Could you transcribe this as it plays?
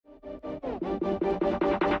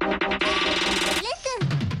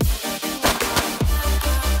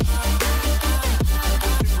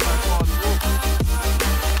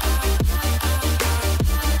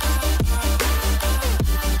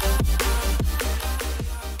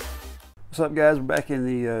What's up, guys? We're back in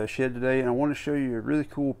the shed today, and I want to show you a really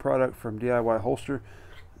cool product from DIY Holster.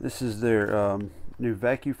 This is their new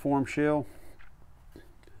Vacu-Formed shell.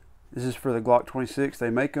 This is for the Glock 26. They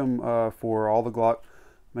make them for all the Glock,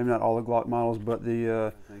 maybe not all the Glock models, but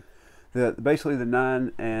the basically the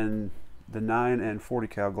 9 and 40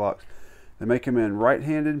 cal Glocks. They make them in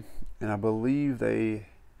right-handed, and I believe they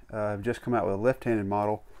have just come out with a left-handed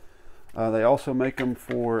model. They also make them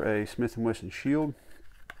for a Smith & Wesson shield.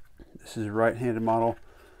 This is a right-handed model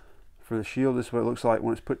for the shield. This is what it looks like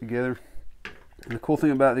when it's put together. And the cool thing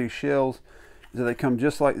about these shells is that they come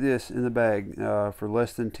just like this in the bag for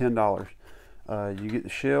less than $10. You get the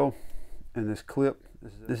shell and this clip.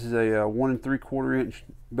 This is a 1 3/4 inch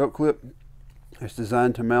belt clip. It's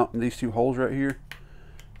designed to mount in these two holes right here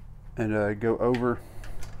and go over.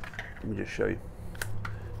 Let me just show you.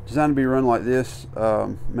 Designed to be run like this,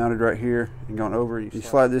 mounted right here and going over. You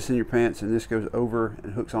slide this in your pants and this goes over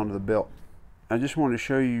and hooks onto the belt. I just wanted to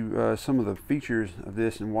show you some of the features of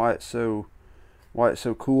this and why it's so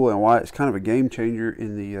cool and why it's kind of a game changer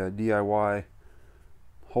in the DIY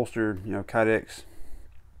holster, Kydex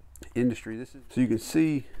industry. So you can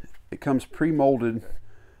see it comes pre-molded.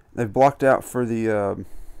 They've blocked out for the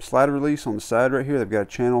slider release on the side right here. They've got a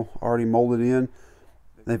channel already molded in.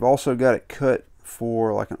 They've also got it cut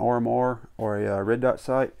for like an RMR or a red dot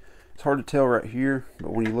sight. It's hard to tell right here,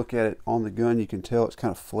 but when you look at it on the gun, you can tell it's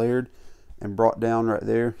kind of flared and brought down right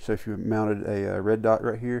there. So if you mounted a red dot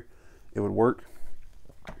right here, it would work.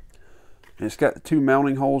 And it's got the two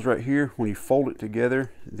mounting holes right here. When you fold it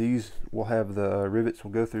together, these will have the rivets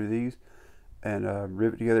will go through these and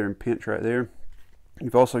rivet together and pinch right there.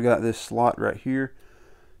 You've also got this slot right here.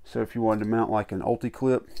 So if you wanted to mount like an ulti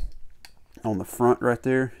clip on the front right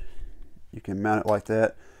there, you can mount it like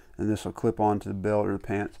that, and this will clip onto the belt or the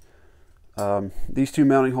pants. These two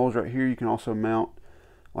mounting holes right here, you can also mount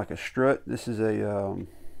like a strut. This is a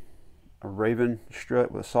Raven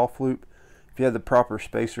strut with a soft loop. If you have the proper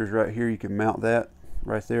spacers right here, you can mount that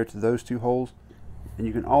right there to those two holes. And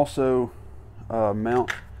you can also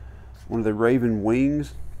mount one of the Raven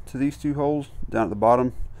wings to these two holes down at the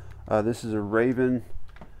bottom. This is a Raven.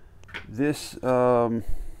 This I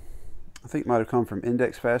think might have come from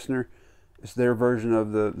Index Fastener. It's their version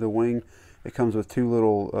of the wing. It comes with two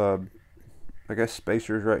little, I guess,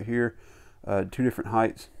 spacers right here, two different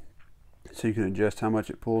heights, so you can adjust how much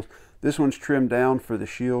it pulls. This one's trimmed down for the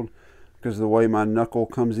shield because of the way my knuckle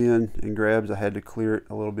comes in and grabs. I had to clear it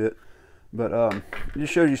a little bit, but it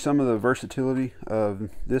just shows you some of the versatility of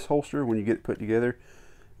this holster when you get it put together.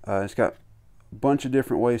 It's got a bunch of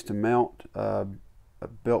different ways to mount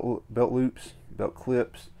belt loops, belt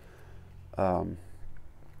clips.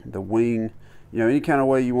 The wing, any kind of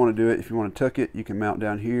way you want to do it. If you want to tuck it, you can mount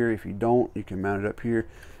down here. If you don't, you can mount it up here.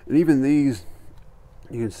 And even these,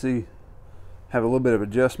 you can see, have a little bit of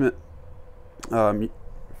adjustment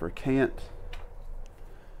for cant.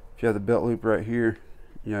 If you have the belt loop right here,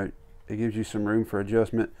 it gives you some room for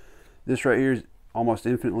adjustment. This right here is almost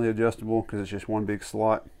infinitely adjustable because it's just one big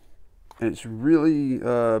slot, and it's really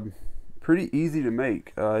pretty easy to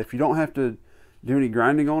make. If you don't have to do any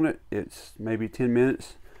grinding on it, it's maybe 10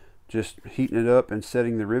 minutes just heating it up and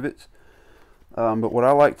setting the rivets. But what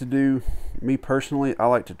I like to do, me personally, I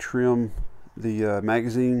like to trim the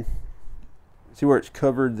magazine. See where it's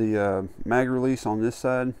covered the mag release on this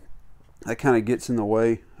side? That kind of gets in the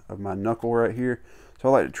way of my knuckle right here. So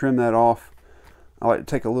I like to trim that off. I like to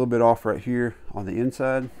take a little bit off right here on the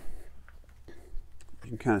inside. You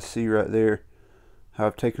can kind of see right there how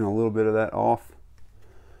I've taken a little bit of that off.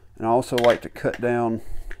 And I also like to cut down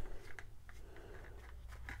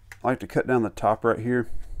the top right here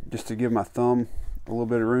just to give my thumb a little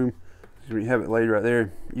bit of room. So when you have it laid right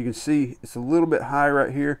there, you can see it's a little bit high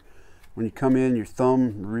right here. When you come in, your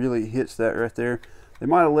thumb really hits that right there. They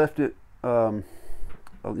might have left it a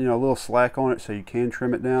little slack on it so you can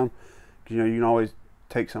trim it down, because you can always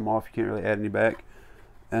take some off. You can't really add any back.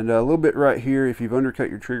 And a little bit right here, if you've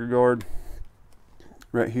undercut your trigger guard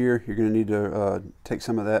right here, you're going to need to take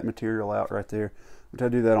some of that material out right there, which I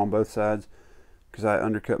do that on both sides because I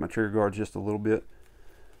undercut my trigger guard just a little bit.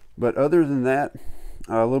 But other than that,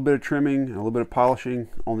 a little bit of trimming and a little bit of polishing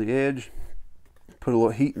on the edge. Put a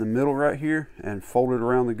little heat in the middle right here and fold it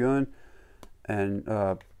around the gun, and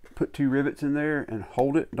put two rivets in there and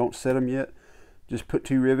hold it. Don't set them yet. Just put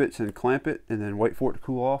two rivets and clamp it, and then wait for it to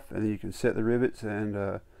cool off, and then you can set the rivets,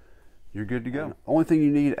 and you're good to go. Only thing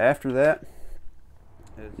you need after that,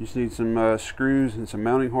 you just need some screws and some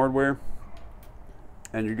mounting hardware,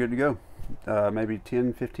 and you're good to go. Maybe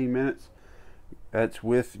 10-15 minutes. That's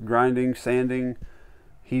with grinding, sanding,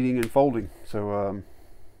 heating, and folding. So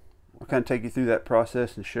kind of take you through that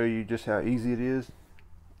process and show you just how easy it is.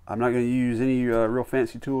 I'm not going to use any real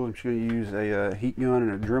fancy tools. I'm just going to use a heat gun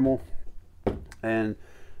and a Dremel. And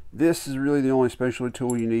this is really the only specialty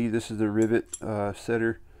tool you need. This is the rivet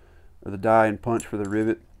setter, or the die and punch for the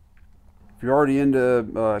rivet. If you're already into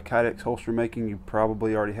Kydex holster making, you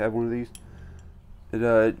probably already have one of these.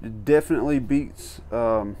 It definitely beats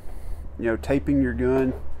you know, taping your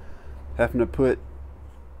gun, having to put,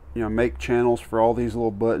 you know, make channels for all these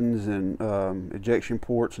little buttons and ejection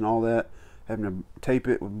ports and all that, having to tape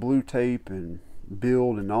it with blue tape and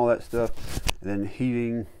build and all that stuff, and then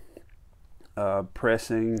heating,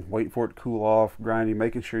 pressing, waiting for it to cool off, grinding,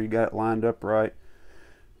 making sure you got it lined up right.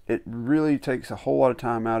 It really takes a whole lot of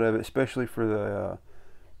time out of it, especially for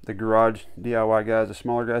the garage DIY guys, the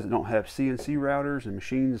smaller guys that don't have CNC routers and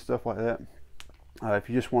machines and stuff like that. If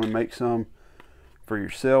you just want to make some for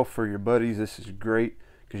yourself, for your buddies, this is great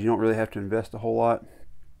because you don't really have to invest a whole lot.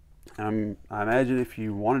 I imagine if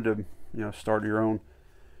you wanted to, you know, start your own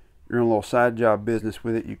little side job business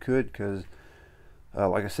with it, you could, because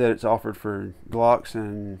like I said, it's offered for Glocks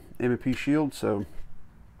and M&P Shields, so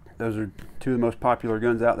those are two of the most popular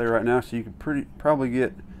guns out there right now. So you could probably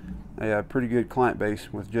get a pretty good client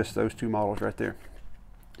base with just those two models right there.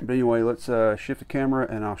 But anyway, let's shift the camera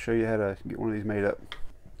and I'll show you how to get one of these made up.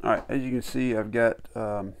 All right, as you can see, I've got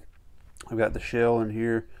the shell in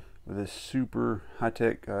here with this super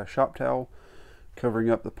high-tech shop towel covering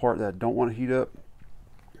up the part that I don't want to heat up.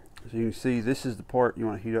 So you can see this is the part you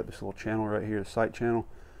want to heat up, this little channel right here, the sight channel,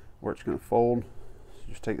 where it's going to fold. So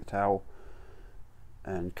just take the towel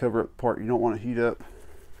and cover up the part you don't want to heat up.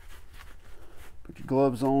 Put your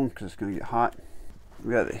gloves on because it's going to get hot.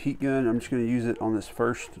 We got the heat gun. I'm just going to use it on this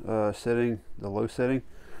first setting, the low setting,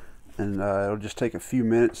 and it'll just take a few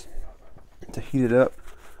minutes to heat it up.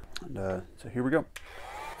 And so here we go.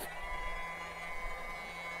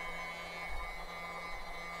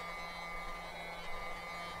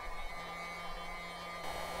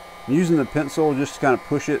 I'm using the pencil just to kind of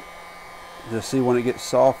push it to see when it gets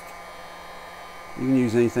soft. You can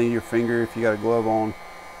use anything, your finger if you got a glove on.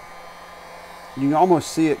 You can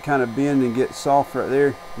almost see it kind of bend and get soft right there.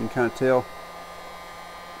 You can kind of tell.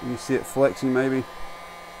 You can see it flexing maybe.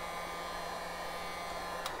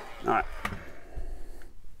 All right.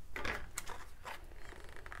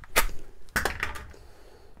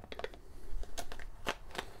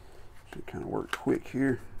 Should kind of work quick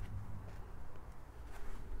here.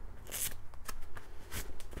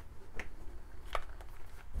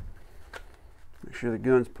 Make sure the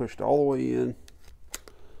gun's pushed all the way in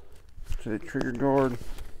to the trigger guard.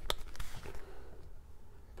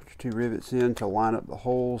 Put your two rivets in to line up the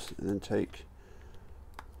holes, and then take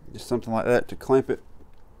just something like that to clamp it.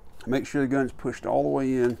 Make sure the gun's pushed all the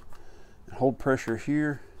way in, and hold pressure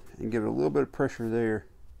here and give it a little bit of pressure there,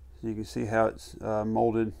 so you can see how it's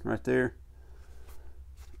molded right there.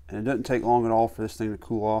 And it doesn't take long at all for this thing to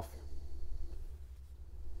cool off.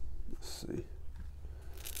 Let's see.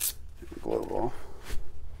 Take the glove off.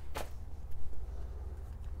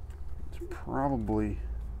 Probably,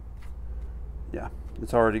 yeah,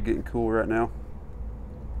 it's already getting cool right now.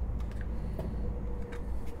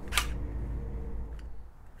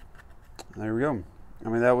 There we go. I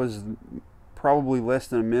mean, that was probably less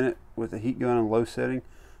than a minute with the heat gun on low setting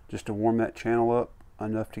just to warm that channel up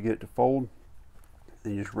enough to get it to fold.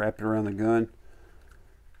 Then you just wrap it around the gun.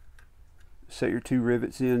 Set your two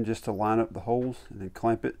rivets in just to line up the holes, and then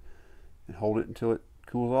clamp it and hold it until it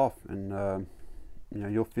cools off. And you know,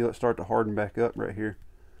 you'll feel it start to harden back up right here.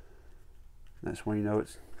 That's when you know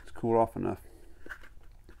it's cooled off enough.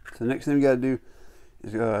 So the next thing we got to do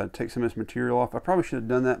is take some of this material off. I probably should have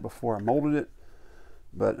done that before I molded it,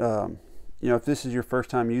 but you know, if this is your first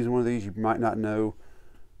time using one of these, you might not know,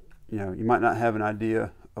 you know, you might not have an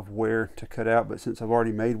idea of where to cut out. But since I've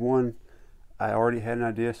already made one, I already had an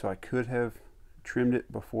idea, so I could have trimmed it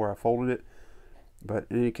before I folded it. But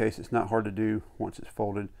in any case, it's not hard to do once it's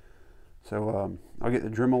folded. So I'll get the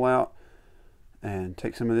Dremel out and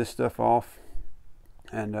take some of this stuff off,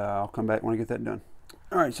 and I'll come back when I get that done.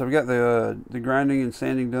 All right, so we got the grinding and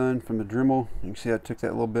sanding done from the Dremel. You can see I took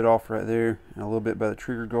that little bit off right there, and a little bit by the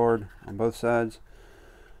trigger guard on both sides.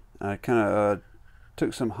 I kind of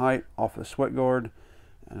took some height off the sweat guard,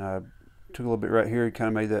 and I took a little bit right here and kind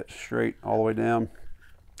of made that straight all the way down.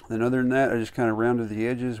 Then other than that, I just kind of rounded the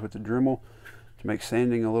edges with the Dremel to make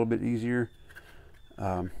sanding a little bit easier.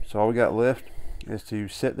 So all we got left is to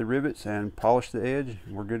set the rivets and polish the edge,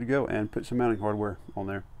 and we're good to go, and put some mounting hardware on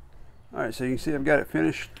there. All right, so you can see I've got it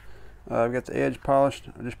finished. I've got the edge polished.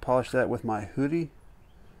 I just polished that with my hoodie.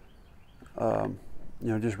 You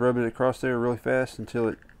know, just rubbing it across there really fast until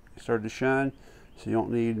it started to shine. So you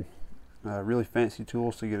don't need really fancy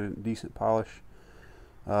tools to get a decent polish.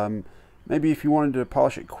 Maybe if you wanted to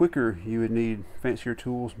polish it quicker, you would need fancier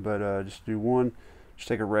tools, but just do one. Just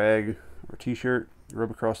take a rag or t-shirt,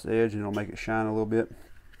 rub across the edge, and it'll make it shine a little bit.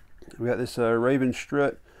 We got this Raven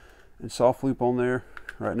strut and soft loop on there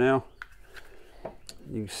right now.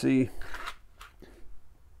 You can see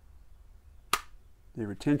the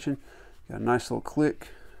retention. Got a nice little click.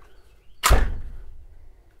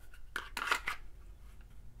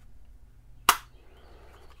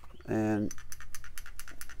 And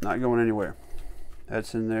not going anywhere.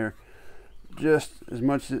 That's in there just as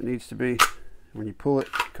much as it needs to be. When you pull it,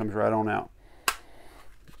 it comes right on out.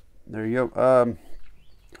 There you go.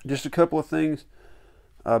 Just a couple of things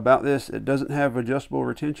about this. It doesn't have adjustable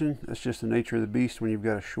retention. That's just the nature of the beast. When you've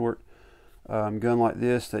got a short gun like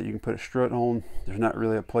this that you can put a strut on, there's not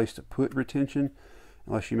really a place to put retention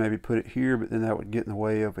unless you maybe put it here, but then that would get in the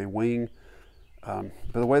way of a wing. But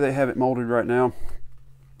the way they have it molded right now,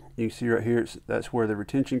 you can see right here, that's where the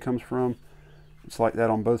retention comes from. It's like that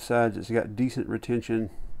on both sides. It's got decent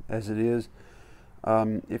retention as it is.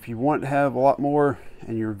 If you want to have a lot more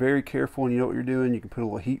and you're very careful and you know what you're doing, you can put a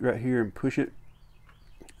little heat right here and push it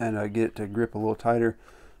and get it to grip a little tighter.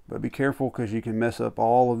 But be careful, because you can mess up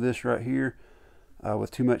all of this right here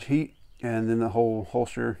with too much heat, and then the whole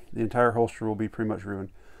holster, the entire holster, will be pretty much ruined.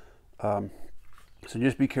 So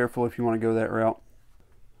just be careful if you want to go that route.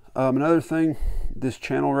 Another thing, this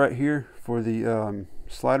channel right here for the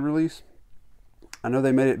slide release, I know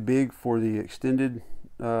they made it big for the extended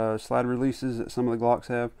slide releases that some of the Glocks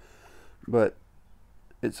have, but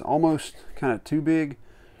it's almost kind of too big.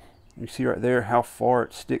 You see right there how far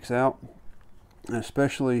it sticks out, and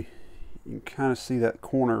especially you can kind of see that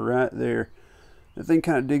corner right there. The thing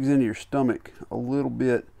kind of digs into your stomach a little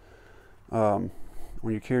bit when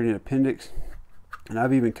you're carrying an appendix, and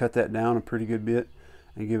I've even cut that down a pretty good bit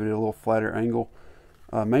and give it a little flatter angle,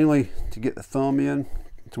 mainly to get the thumb in,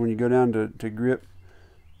 so when you go down to grip,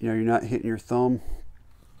 you know, you're not hitting your thumb.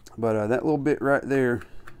 But that little bit right there,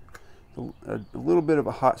 a little bit of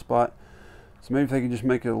a hot spot. So maybe if they could just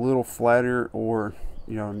make it a little flatter, or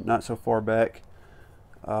you know, not so far back,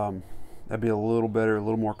 that'd be a little better, a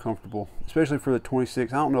little more comfortable, especially for the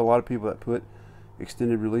 26. I don't know a lot of people that put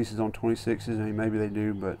extended releases on 26s. I mean, maybe they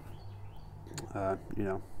do, but you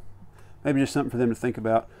know, maybe just something for them to think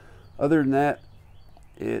about. Other than that,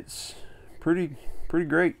 it's pretty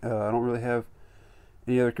great. I don't really have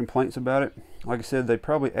any other complaints about it. Like I said, they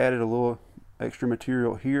probably added a little extra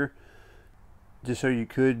material here just so you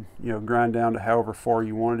could, you know, grind down to however far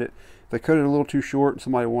you wanted it. If they cut it a little too short and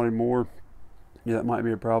somebody wanted more, yeah, that might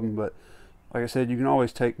be a problem. But like I said, you can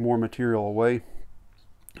always take more material away.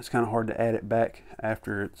 It's kind of hard to add it back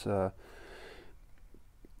after it's been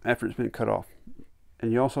cut off.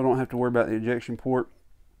 And you also don't have to worry about the ejection port,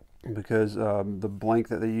 because the blank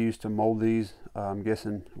that they used to mold these, I'm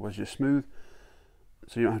guessing, was just smooth.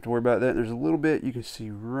 So you don't have to worry about that. There's a little bit you can see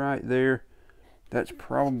right there. That's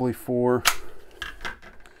probably for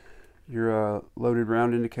your loaded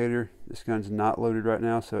round indicator. This gun's not loaded right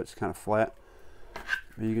now, so it's kind of flat.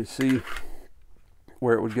 But you can see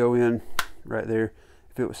where it would go in right there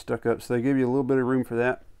if it was stuck up. So they give you a little bit of room for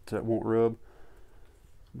that, so it won't rub.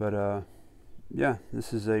 But yeah,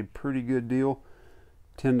 this is a pretty good deal.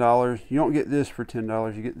 $10. You don't get this for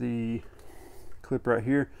 $10. You get the clip right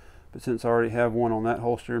here. But since I already have one on that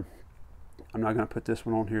holster, I'm not going to put this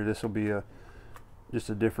one on here. This will be just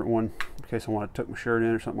a different one in case I want to tuck my shirt in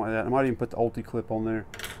or something like that. I might even put the ulti clip on there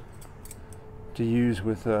to use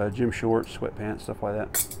with gym shorts, sweatpants, stuff like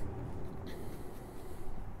that.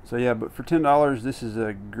 So yeah, but for $10, this is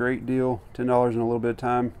a great deal. $10 in a little bit of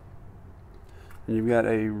time, and you've got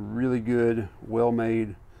a really good,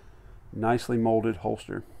 well-made, nicely molded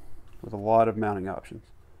holster with a lot of mounting options.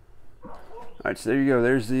 Alright, so there you go.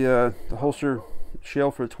 There's the holster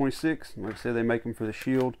shell for the 26. Like I said, they make them for the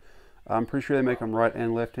shield. I'm pretty sure they make them right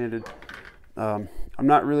and left-handed. I'm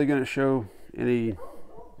not really going to show any,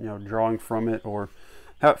 drawing from it or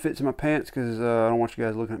how it fits in my pants, because I don't want you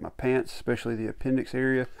guys looking at my pants, especially the appendix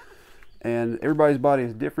area. And everybody's body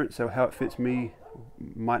is different, so how it fits me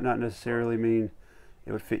might not necessarily mean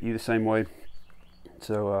it would fit you the same way.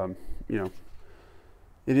 So,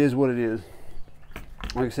 it is what it is.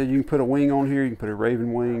 Like I said, you can put a wing on here, you can put a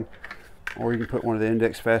Raven wing, or you can put one of the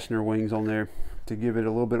index fastener wings on there to give it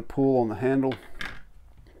a little bit of pull on the handle.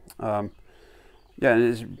 Yeah, and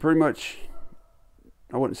it's pretty much,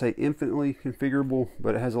 I wouldn't say infinitely configurable,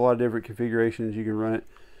 but it has a lot of different configurations. You can run it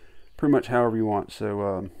pretty much however you want.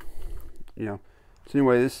 So, so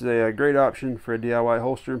anyway, this is a great option for a DIY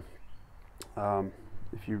holster.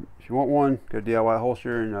 If you want one, go to DIY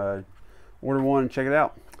holster and order one and check it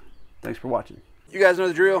out. Thanks for watching. You guys know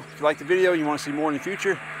the drill. If you like the video and you want to see more in the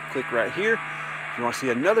future, click right here. If you want to see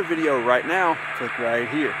another video right now, click right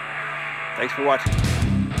here. Thanks for watching. So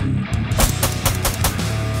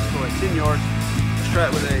at 10 yards, let's try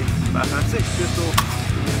it with a 5.56 pistol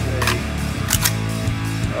with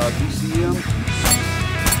a BCM